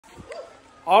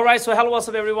Alright, so hello, what's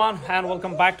up everyone and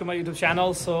welcome back to my YouTube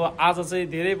channel. So आज चाहिँ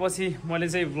धेरै पछि मैले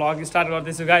चाहिँ भ्लग स्टार्ट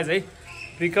गर्दैछु गाइज है,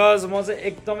 बिकज म चाहिँ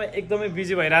एकदमै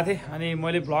बिजी भइरहेको थिएँ अनि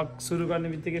मैले भ्लग सुरु गर्ने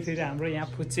बित्तिकै फेरि हाम्रो यहाँ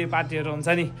फुच्चे पार्टीहरू हुन्छ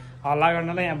नि, हल्ला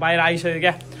गर्नलाई यहाँ बाहिर आइसक्यो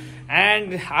क्या।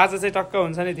 एन्ड आज चाहिँ टक्क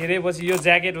हुन्छ नि धेरै पछि यो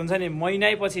ज्याकेट हुन्छ नि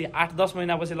महिनै पछि 8-10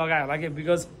 महिना पछि लगायो होला कि,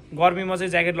 बिकज गर्मीमा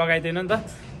चाहिँ ज्याकेट लगाइदिएन नि त।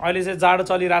 अहिले चाहिँ जाडो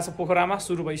चलिरहेछ, पोखरामा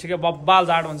सुरु भइसक्यो, बब्बाल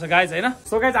जाडो हुन्छ गाइज होइन।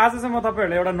 सो गाइज आज चाहिँ म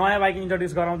तपाईँहरूलाई एउटा नयाँ बाइक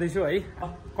इन्ट्रोड्युस गराउँदैछु है।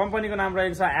 कम्पनीको नाम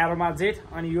रहेको छ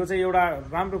Aroma-Z अनि यो चाहिँ एउटा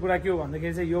राम्रो कुरा के हो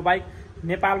भन्दाखेरि चाहिँ यो बाइक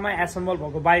नेपालमै एसेम्बल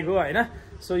भएको बाइक हो होइन।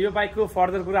 सो यो बाइकको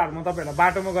फर्दर कुराहरू म तपाईँहरूलाई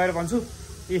बाटोमा गएर भन्छु।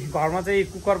 घरमा चाहिँ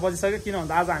कुकर बजिसक्यो, किन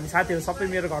भन्दा आज हामी साथीहरू सबै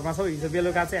मेरो घरमा छौँ। हिजो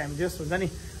बेलुका चाहिँ हामी जस्ट हुन्छ नि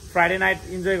फ्राइडे नाइट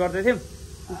इन्जोय गर्दै थियौँ,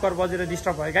 कुकर बजेर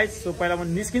डिस्टर्ब भयो गाइज। सो पहिला म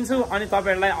निस्किन्छु अनि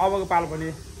तपाईँहरूलाई अबको पालो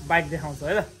भने बाइक देखाउँछु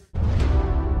है त।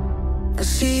 I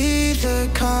see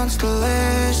the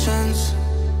constellations.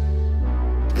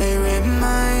 They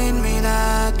remind me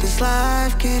that this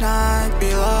life cannot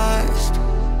be lost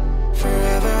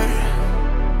forever.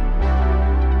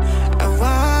 I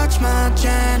watch my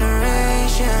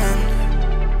generation.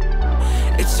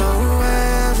 It's so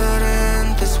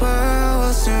evident this world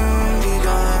will soon be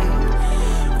gone.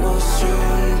 Will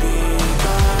soon be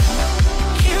gone.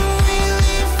 Can we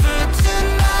live for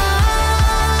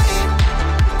tonight?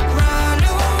 Run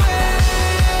away.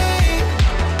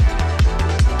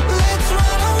 Let's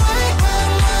run away,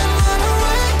 run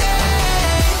away.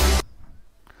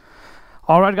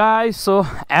 Alright guys, so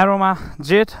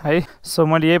Aroma-Z है। So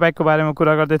मैले यही बाइकको बारेमा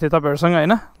कुरा गर्दै थिएँ तपाईँहरूसँग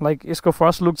होइन। लाइक यसको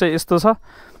फर्स्ट लुक चाहिँ यस्तो छ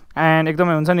एन्ड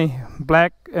एकदमै हुन्छ नि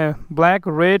ब्ल्याक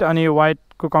रेड अनि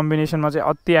वाइटको कम्बिनेसनमा चाहिँ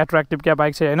अति एट्र्याक्टिभ क्या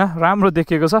बाइक चाहिँ होइन, राम्रो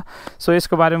देखिएको छ। सो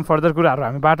यसको बारेमा फर्दर कुराहरू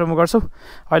हामी बाटोमा गर्छौँ।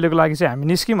 अहिलेको लागि चाहिँ हामी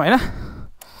निस्क्यौँ होइन।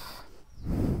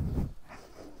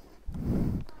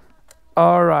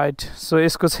 अलराइट, सो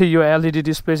यसको चाहिँ यो एलइडी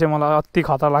डिस्प्ले चाहिँ मलाई अति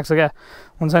खतरा लाग्छ क्या।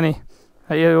 हुन्छ नि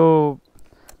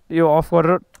यो अफ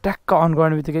गरेर ट्याक्क अन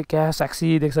गर्ने बित्तिकै क्या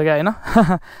सेक्सी देख्छ क्या होइन।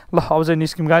 ल अब चाहिँ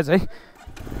निस्क्यौँ गाइज है।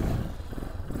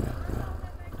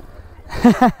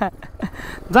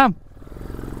 जाम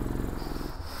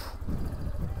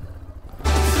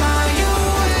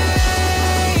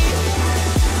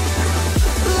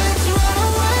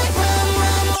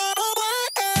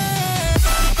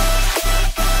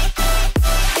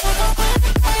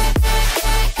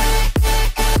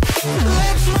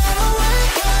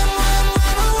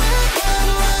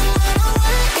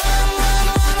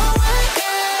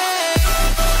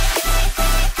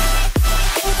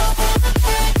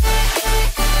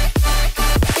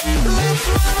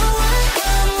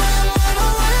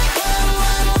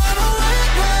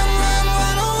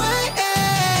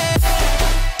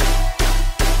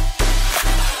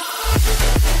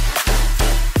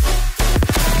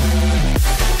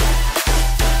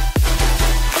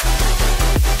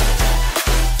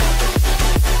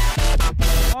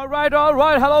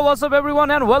Alright, hello, what's up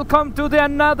everyone and welcome to the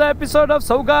another episode of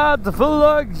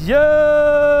Saugat-offic.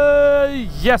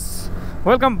 Yes,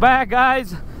 welcome back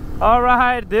guys.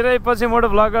 Alright, धेरै पछि मोटो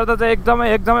भ्लग गर्दा चाहिँ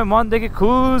एकदमै मनदेखि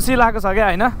खुसी लागेको छ क्या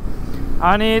होइन।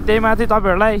 अनि त्यही माथि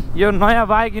तपाईँहरूलाई यो नयाँ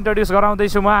बाइक इन्ट्रोड्युस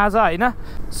गराउँदैछु म आज होइन।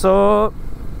 सो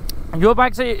यो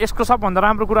बाइक चाहिँ यसको सबभन्दा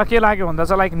राम्रो कुरा के लाग्यो भन्दा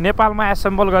चाहिँ लाइक नेपालमा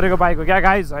एसेम्बल गरेको बाइक हो क्या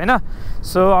गाइज होइन।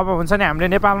 सो अब हुन्छ नि हामीले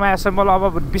नेपालमा एसेम्बल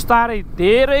अब बिस्तारै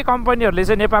धेरै कम्पनीहरूले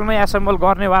चाहिँ नेपालमै एसेम्बल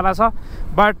गर्नेवाला छ,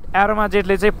 बट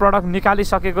Aroma-Z-ले चाहिँ प्रडक्ट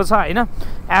निकालिसकेको छ होइन।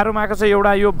 Aroma-को चाहिँ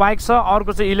एउटा यो बाइक छ,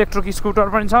 अर्को चाहिँ इलेक्ट्रिक स्कुटर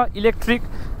पनि छ, इलेक्ट्रिक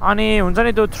अनि हुन्छ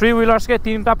नि त्यो 3 व्हिलर्सकै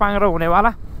 3टा पाङ्ग्रो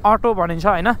हुनेवाला अटो भनिन्छ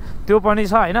होइन, त्यो पनि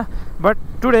छ होइन। बट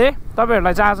टुडे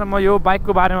तपाईँहरूलाई चाहिँ आज म यो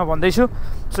बाइकको बारेमा भन्दैछु।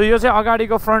 सो यो चाहिँ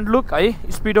अगाडिको फ्रन्ट लुक है,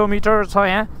 स्पिडोमिटर छ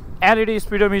यहाँ, एलइडी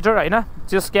स्पिडोमिटर होइन,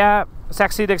 जस क्या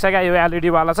सेक्सी देख्छ क्या यो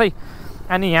एलइडीवाला चाहिँ।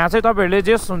 अनि यहाँ चाहिँ तपाईँहरूले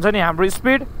जस हुन्छ नि हाम्रो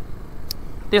स्पिड,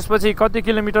 त्यसपछि कति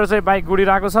किलोमिटर चाहिँ बाइक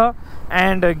गुडिरहेको छ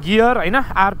एन्ड गियर होइन,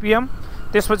 आरपिएम,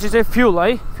 त्यसपछि चाहिँ फ्युल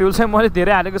है। फ्युल चाहिँ मैले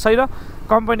धेरै हालेको छैन,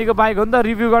 कम्पनीको बाइक हो नि त,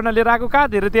 रिभ्यू गर्न लिएर आएको, कहाँ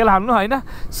धेरै तेल हाल्नु होइन।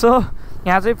 सो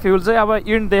यहाँ चाहिँ फ्युल चाहिँ अब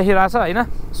इन्ड देखिरहेछ होइन।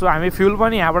 सो हामी फ्युल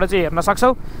पनि यहाँबाट चाहिँ हेर्न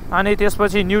सक्छौँ। अनि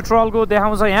त्यसपछि न्युट्रलको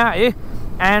देखाउँछ यहाँ है,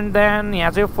 एन्ड देन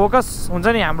यहाँ चाहिँ फोकस हुन्छ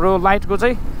नि हाम्रो लाइटको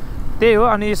चाहिँ त्यही हो,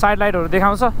 अनि साइड लाइटहरू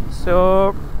देखाउँछ। सो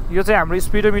यो चाहिँ हाम्रो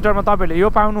स्पिडोमिटरमा तपाईँहरूले यो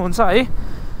पाउनुहुन्छ है।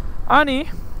 अनि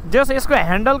जस यसको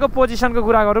ह्यान्डलको पोजिसनको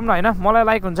कुरा गरौँ न होइन, मलाई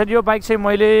लाइक हुन्छ नि यो बाइक चाहिँ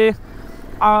मैले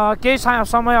केही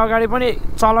समय अगाडि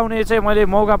पनि चलाउने चाहिँ मैले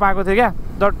मौका पाएको थिएँ क्या,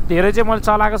 धेरै चाहिँ मैले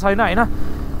चलाएको छैन होइन।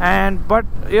 एन्ड बट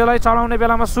यसलाई चलाउने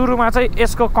बेलामा सुरुमा चाहिँ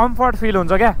यसको कम्फर्ट फिल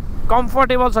हुन्छ क्या,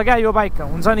 कम्फर्टेबल छ क्या यो बाइक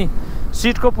हुन्छ नि।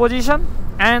 सिटको पोजिसन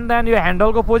एन्ड देन यो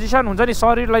ह्यान्डलको पोजिसन हुन्छ नि,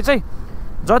 शरीरलाई चाहिँ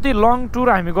जति लङ टुर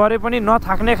हामी गरे पनि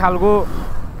नथाक्ने खालको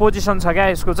पोजिसन छ क्या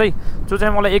यसको चाहिँ, जो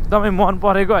चाहिँ मलाई एकदमै मन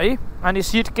परेको है। अनि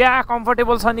सिट क्या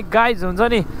कम्फर्टेबल छ नि गाइज, हुन्छ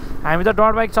नि हामी त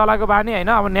डट बाइक चलाएको बानी होइन,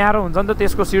 अब न्यारो हुन्छ नि त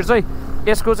त्यसको सिट चाहिँ,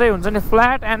 यसको चाहिँ हुन्छ नि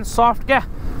फ्ल्याट एन्ड सफ्ट क्या।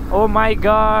 ओ माई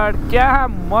गड क्या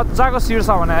मजाको सिट छ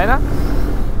भने होइन।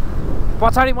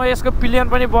 पछाडि म यसको पिलियन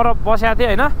पनि बसेको थिएँ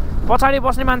होइन, पछाडि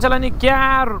बस्ने मान्छेलाई नि क्या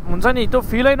हुन्छ नि त्यो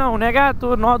फिलै नहुने क्या,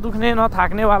 त्यो नदुख्ने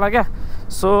नथाक्नेवाला क्या।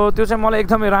 सो त्यो चाहिँ मलाई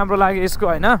एकदमै राम्रो लाग्यो यसको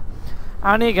होइन।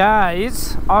 अनि गाइज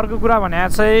अर्को कुरा भने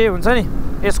चाहिँ हुन्छ नि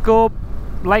यसको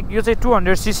लाइक यो चाहिँ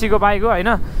 200cc को बाइक हो होइन।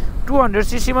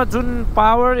 200cc मा जुन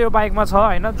पावर यो बाइकमा छ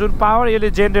होइन, जुन पावर यसले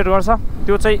जेनेरेट गर्छ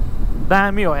त्यो चाहिँ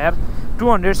दामी हो यार।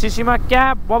 200cc मा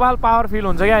क्या बबाल पावर फिल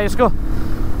हुन्छ क्या यसको।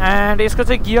 एन्ड यसको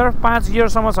चाहिँ गियर 5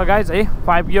 गियरसम्म छ गाइज है,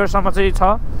 5 गियरसम्म चाहिँ छ।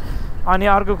 अनि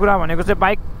अर्को कुरा भनेको चाहिँ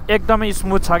बाइक एकदमै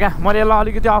स्मुथ छ क्या। मैले यसलाई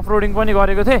अलिकति अफ रोडिङ पनि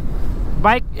गरेको थिएँ,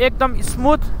 बाइक एकदम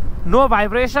स्मुथ, नो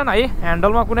भाइब्रेसन है,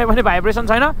 ह्यान्डलमा कुनै पनि भाइब्रेसन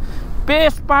छैन।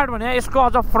 बेस्ट पार्ट भने यसको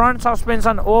अझ फ्रन्ट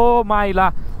सस्पेन्सन, ओ माइला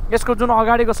यसको जुन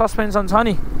अगाडिको सस्पेन्सन छ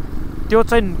नि त्यो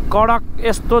चाहिँ कडक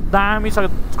यस्तो दामी छ,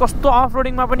 कस्तो अफ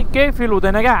रोडिङमा पनि केही फिल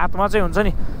हुँदैन क्या, हातमा चाहिँ हुन्छ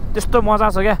नि त्यस्तो मजा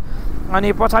छ क्या।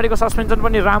 अनि पछाडिको सस्पेन्सन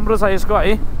पनि राम्रो छ यसको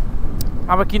है।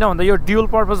 अब किन भन्दा यो ड्युल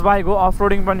पर्पज बाइक हो, अफ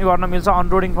रोडिङ पनि गर्न मिल्छ, अन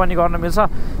रोडिङ पनि गर्न मिल्छ,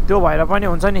 त्यो भएर पनि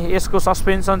हुन्छ नि यसको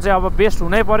सस्पेन्सन चाहिँ अब बेस्ट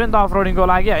हुनै पऱ्यो नि त अफ रोडिङको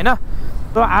लागि होइन।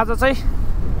 त आज चाहिँ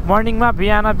मर्निङमा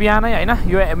बिहानै होइन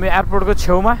यो एयरपोर्टको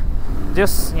छेउमा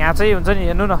जस यहाँ चाहिँ हुन्छ नि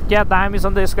हेर्नु न क्या दामी छ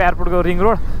नि त यसको एयरपोर्टको रिङ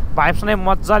रोड, भाइब्स नै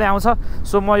मजाले आउँछ।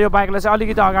 सो म यो बाइकलाई चाहिँ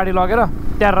अलिकति अगाडि लगेर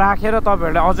त्यहाँ राखेर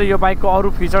तपाईँहरूले अझै यो बाइकको अरू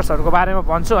फिचर्सहरूको बारेमा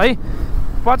भन्छु है।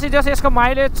 पछि जस यसको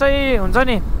माइलेज चाहिँ हुन्छ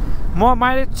नि म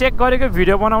माइलेज चेक गरेको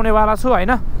भिडियो बनाउनेवाला छु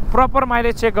होइन, प्रपर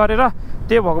माइलेज चेक गरेर।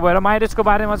 त्यो भएको भएर माइलेजको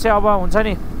बारेमा चाहिँ अब हुन्छ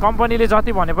नि कम्पनीले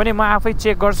जति भने पनि म आफै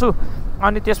चेक गर्छु,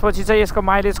 अनि त्यसपछि चाहिँ यसको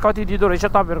माइलेज कति दिँदो रहेछ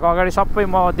तपाईँहरूको अगाडि सबै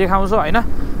म देखाउँछु होइन।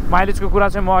 माइलेजको कुरा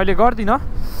चाहिँ म अहिले गर्दिनँ,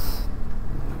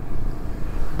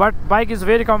 but bike is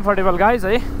very comfortable guys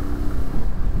है।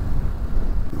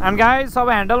 एन्ड गाइज अब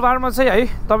ह्यान्डल बारमा चाहिँ है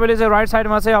तपाईँले चाहिँ राइट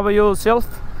साइडमा चाहिँ अब यो सेल्फ,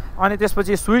 अनि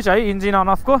त्यसपछि स्विच है इन्जिन अन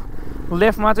अफको,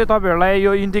 लेफ्टमा चाहिँ तपाईँहरूलाई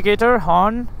यो इन्डिकेटर,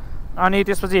 हर्न, अनि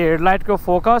त्यसपछि हेडलाइटको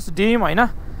फोकस, डिम होइन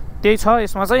त्यही छ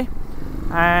यसमा चाहिँ।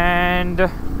 एन्ड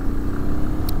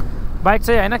बाइक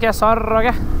चाहिँ होइन क्या सर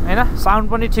क्या होइन, साउन्ड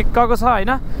पनि ठिक्कको छ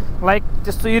होइन, लाइक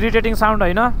त्यस्तो इरिटेटिङ साउन्ड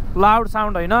होइन, लाउड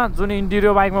साउन्ड होइन, जुन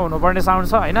इन्टिरियर बाइकमा हुनुपर्ने साउन्ड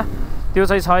छ होइन त्यो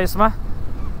चाहिँ छ यसमा।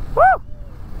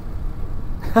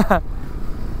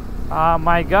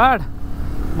 माई गड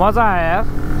मजा आयो यार,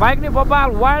 बाइक नि बबाल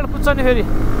वाइल्ड कुद्छ नि फेरि।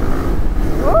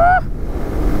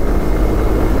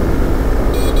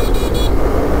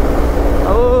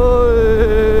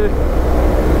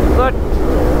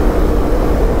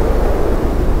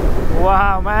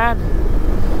 वाह म्यान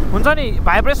हुन्छ नि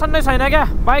भाइब्रेसन नै छैन क्या,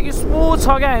 बाइक स्मुथ छ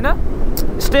क्या होइन,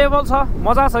 स्टेबल छ,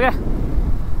 मजा छ क्या।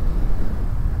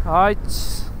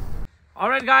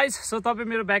 अलराइट गाइज, सो तपाईँ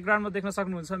मेरो ब्याकग्राउन्डमा देख्न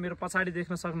सक्नुहुन्छ, मेरो पछाडि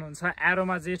देख्न सक्नुहुन्छ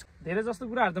एरोमा-Z। धेरै जस्तो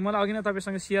कुराहरू त मलाई अघि नै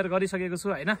तपाईँसँग सेयर गरिसकेको छु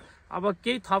होइन। अब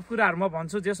केही थप कुराहरू म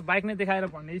भन्छु जस बाइक नै देखाएर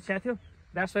भन्ने इच्छा थियो,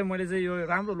 द्याट्स वाइ मैले चाहिँ यो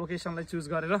राम्रो लोकेसनलाई चुज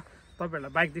गरेर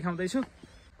तपाईँहरूलाई बाइक देखाउँदैछु।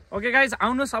 ओके गाइज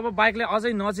आउनुहोस् अब बाइकलाई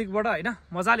अझै नजिकबाट होइन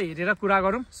मजाले हेरेर कुरा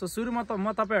गरौँ। सो सुरुमा त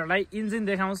म तपाईँहरूलाई इन्जिन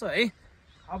देखाउँछु है।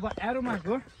 अब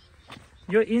एरोमाको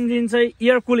यो इन्जिन चाहिँ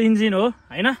एयर कुल इन्जिन हो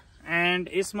होइन,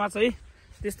 एन्ड यसमा चाहिँ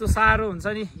त्यस्तो साह्रो हुन्छ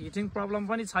नि हिटिङ प्रब्लम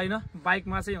पनि छैन।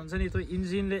 बाइकमा चाहिँ हुन्छ नि त्यो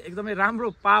इन्जिनले एकदमै राम्रो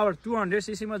पावर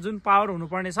 200cc मा जुन पावर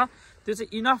हुनुपर्ने छ त्यो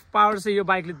चाहिँ इनफ पावर चाहिँ यो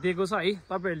बाइकले दिएको छ है।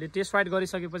 तपाईँहरूले टेस्ट राइड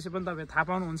गरिसकेपछि पनि तपाईँले थाहा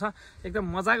पाउनुहुन्छ एकदम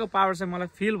मजाको पावर चाहिँ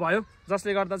मलाई फिल भयो,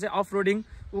 जसले गर्दा चाहिँ अफ रोडिङ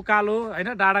उकालो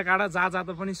होइन डाँडा काँडा जहाँ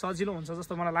जाँदा पनि सजिलो हुन्छ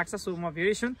जस्तो मलाई लाग्छ। सो म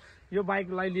भेरी सुन यो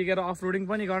बाइकलाई लिएर अफ रोडिङ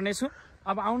पनि गर्नेछु।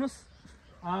 अब आउनुहोस्,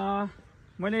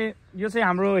 मैले यो चाहिँ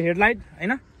हाम्रो हेडलाइट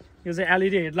होइन, यो चाहिँ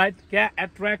एलइडी हेडलाइट क्या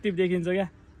एट्र्याक्टिभ देखिन्छ क्या।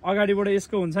 अगाडिबाट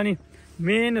यसको हुन्छ नि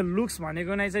मेन लुक्स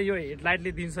भनेको नै चाहिँ यो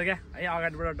हेडलाइटले दिन्छ क्या है,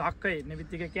 अगाडिबाट ढक्क हेर्ने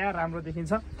बित्तिकै क्या राम्रो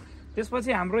देखिन्छ।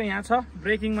 त्यसपछि हाम्रो यहाँ छ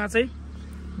ब्रेकिङमा चाहिँ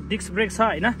डिस्क ब्रेक छ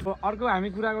होइन। अर्को हामी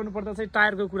कुरा गर्नुपर्दा चाहिँ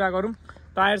टायरको कुरा गरौँ।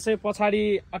 टायर चाहिँ पछाडि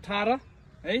 18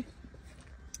 है,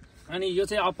 अनि यो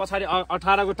चाहिँ अब पछाडि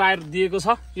 18 को टायर दिएको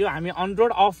छ। यो हामी अन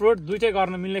रोड अफ रोड दुइटै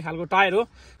गर्न मिल्ने खालको टायर हो।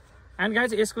 एन्ड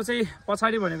गाइज यसको चाहिँ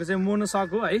पछाडि भनेको चाहिँ मोनो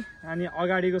सक हो है, अनि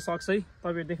अगाडिको सक चाहिँ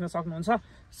तपाईँहरू देख्न सक्नुहुन्छ।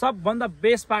 सबभन्दा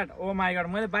best part oh my God,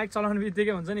 मैले बाइक चलाउने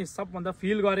बित्तिकै हुन्छ नि सबभन्दा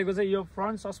फिल गरेको चाहिँ यो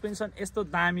फ्रन्ट सस्पेन्सन यस्तो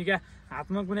दामी क्या,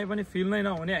 हातमा कुनै पनि फिल नै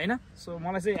नहुने होइन। सो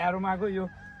मलाई चाहिँ एरोमाको यो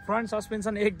फ्रन्ट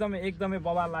सस्पेन्सन एकदमै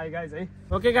बबाल लाग्यो गाइज है।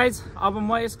 ओके गाइज अब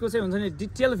म यसको चाहिँ हुन्छ नि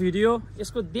डिटेल भिडियो,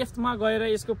 यसको डेप्थमा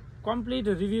गएर यसको कम्प्लिट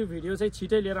रिभ्यू भिडियो चाहिँ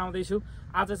छिटै लिएर आउँदैछु।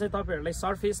 आज चाहिँ तपाईँहरूलाई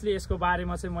सर्फेसली यसको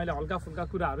बारेमा चाहिँ मैले हल्का फुल्का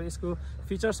कुराहरू यसको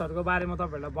फिचर्सहरूको बारेमा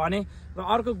तपाईँहरूलाई भने। र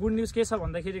अर्को गुड न्युज के छ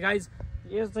भन्दाखेरि गाइज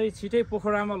यो चाहिँ छिटै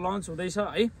पोखरामा लन्च हुँदैछ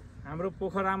है। हाम्रो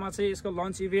पोखरामा चाहिँ यसको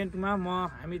लन्च इभेन्टमा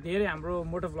हामी धेरै हाम्रो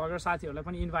मोटो भ्लगर साथीहरूलाई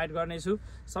पनि इन्भाइट गर्नेछु।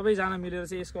 सबैजना मिलेर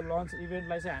चाहिँ यसको लन्च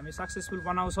इभेन्टलाई चाहिँ हामी सक्सेसफुल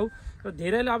बनाउँछौँ र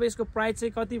धेरैले अब यसको प्राइस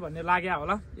चाहिँ कति भन्ने लाग्यो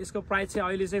होला। यसको प्राइस चाहिँ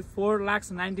अहिले चाहिँ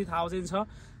 4,90,000 छ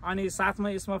अनि साथमा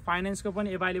यसमा फाइनेन्सको पनि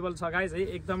एभाइलेबल छ गाइज है।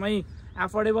 एकदमै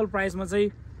एफोर्डेबल प्राइसमा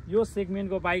चाहिँ यो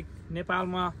सेगमेन्टको बाइक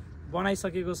नेपालमा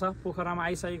बनाइसकेको छ, पोखरामा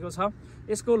आइसकेको छ।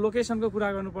 यसको लोकेसनको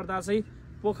कुरा गर्नुपर्दा चाहिँ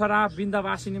पोखरा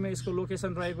बिन्दावासिनीमा यसको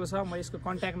लोकेसन रहेको छ। म यसको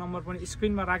कन्ट्याक्ट नम्बर पनि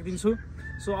स्क्रिनमा राखिदिन्छु।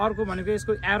 सो अर्को भनेको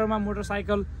यसको एरोमा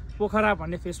मोटरसाइकल पोखरा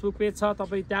भन्ने फेसबुक पेज छ,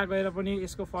 तपाईँ त्यहाँ गएर पनि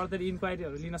यसको फर्दर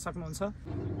इन्क्वायरीहरू लिन सक्नुहुन्छ।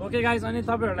 ओके गाइज, अनि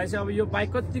तपाईँहरूलाई चाहिँ अब यो बाइक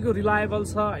कतिको रिलायबल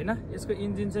छ होइन, यसको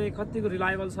इन्जिन चाहिँ कतिको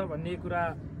रिलायबल छ भन्ने कुरा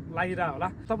लागिरह होला।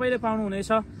 तपाईँले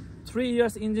पाउनुहुनेछ 3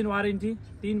 years इन्जिन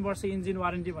वारेन्टी, 3 वर्ष इन्जिन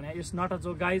वारेन्टी भने it's not a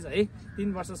joke guys है। 3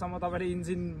 वर्षसम्म तपाईँले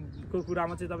इन्जिनको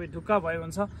कुरामा चाहिँ तपाईँ ढुक्क भयो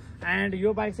हुन्छ। एन्ड यो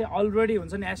बाइक चाहिँ अलरेडी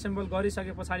हुन्छ नि एसेम्बल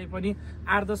गरिसके पछाडि पनि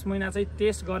 8-10 महिना चाहिँ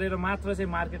टेस्ट गरेर मात्र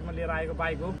चाहिँ मार्केटमा लिएर आएको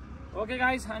बाइक हो। ओके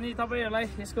गाइज, अनि तपाईँहरूलाई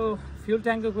यसको फ्युल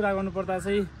ट्याङ्कको कुरा गर्नुपर्दा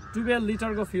चाहिँ 12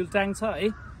 लिटरको फ्युल ट्याङ्क छ है।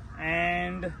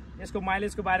 एन्ड यसको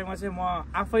माइलेजको बारेमा चाहिँ म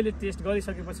आफैले टेस्ट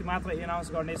गरिसकेपछि मात्र एनाउन्स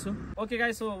गर्नेछु। Okay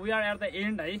guys, so we are at the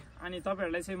and है। अनि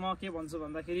तपाईँहरूलाई चाहिँ म के भन्छु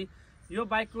भन्दाखेरि यो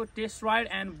बाइकको टेस्ट राइड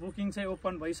एन्ड बुकिङ चाहिँ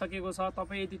ओपन भइसकेको छ।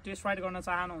 तपाईँ यदि टेस्ट राइड गर्न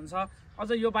चाहनुहुन्छ,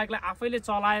 अझ यो बाइकलाई आफैले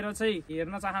चलाएर चाहिँ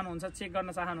हेर्न चाहनुहुन्छ, चेक गर्न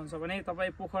चाहनुहुन्छ भने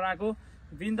तपाईँ पोखराको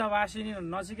बिन्दावासिनी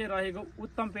नजिकै रहेको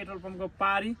उत्तम पेट्रोल पम्पको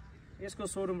पारी यसको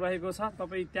सोरुम रहेको छ।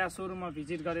 तपाईँ त्यहाँ सोरुममा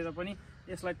भिजिट गरेर पनि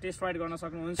यसलाई टेस्ट राइड गर्न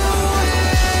सक्नुहुन्छ।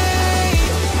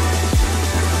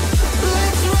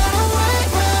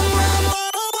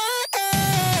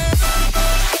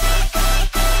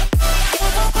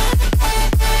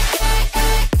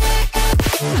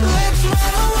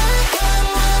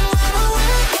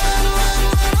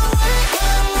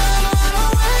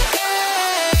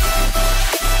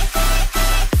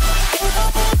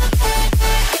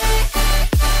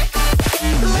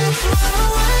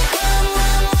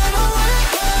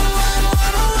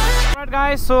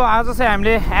 सो आज चाहिँ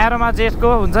हामीले एरोमा-जेटको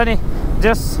हुन्छ नि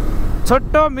जस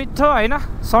छोटो मिठो होइन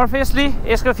सर्फेसली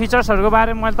यसको फिचर्सहरूको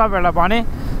बारेमा मैले तपाईँहरूलाई भने।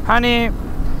 अनि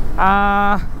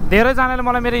धेरैजनाले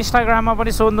मलाई मेरो इन्स्टाग्राममा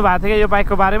पनि सोध्नु भएको थियो यो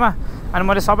बाइकको बारेमा। अनि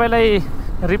मैले सबैलाई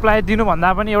रिप्लाई दिनुभन्दा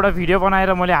पनि एउटा भिडियो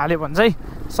बनाएर मैले हालेँ भने चाहिँ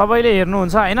सबैले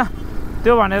हेर्नुहुन्छ होइन,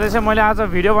 त्यो भनेर चाहिँ मैले आज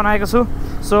भिडियो बनाएको छु।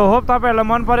 सो होप तपाईँहरूलाई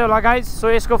मन पऱ्यो होला गाइज। सो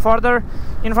यसको फर्दर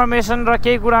इन्फर्मेसन र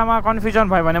केही कुरामा कन्फ्युजन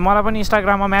भयो भने मलाई पनि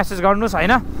इन्स्टाग्राममा म्यासेज गर्नुहोस्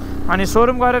होइन। अनि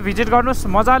सोरुम गएर भिजिट गर्नुहोस्,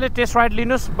 मजाले टेस्ट राइड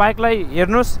लिनुहोस्, बाइकलाई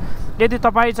हेर्नुहोस्। यदि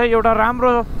तपाईँ चाहिँ एउटा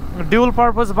राम्रो ड्युल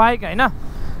पर्पज बाइक होइन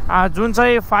जुन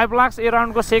चाहिँ 5 लाख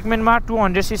एराउन्डको सेगमेन्टमा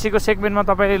 200cc को सेगमेन्टमा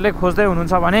तपाईँले खोज्दै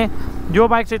हुनुहुन्छ भने यो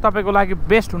बाइक चाहिँ तपाईँको लागि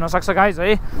बेस्ट हुनसक्छ गाइज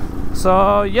है।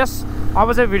 सो यस,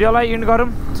 अब चाहिँ भिडियोलाई इन्ड गरौँ।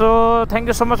 So thank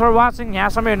you so much for watching.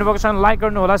 यहाँसम्म हेर्नुभएको छ भने लाइक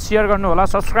गर्नु होला, सेयर गर्नु होला,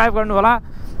 सब्सक्राइब गर्नु होला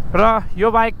र यो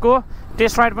बाइकको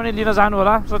टेस्ट राइड पनि लिन जानु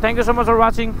होला। So thank you so much for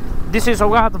watching. This is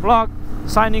Saugat blog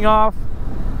signing off.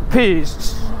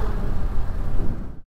 Peace.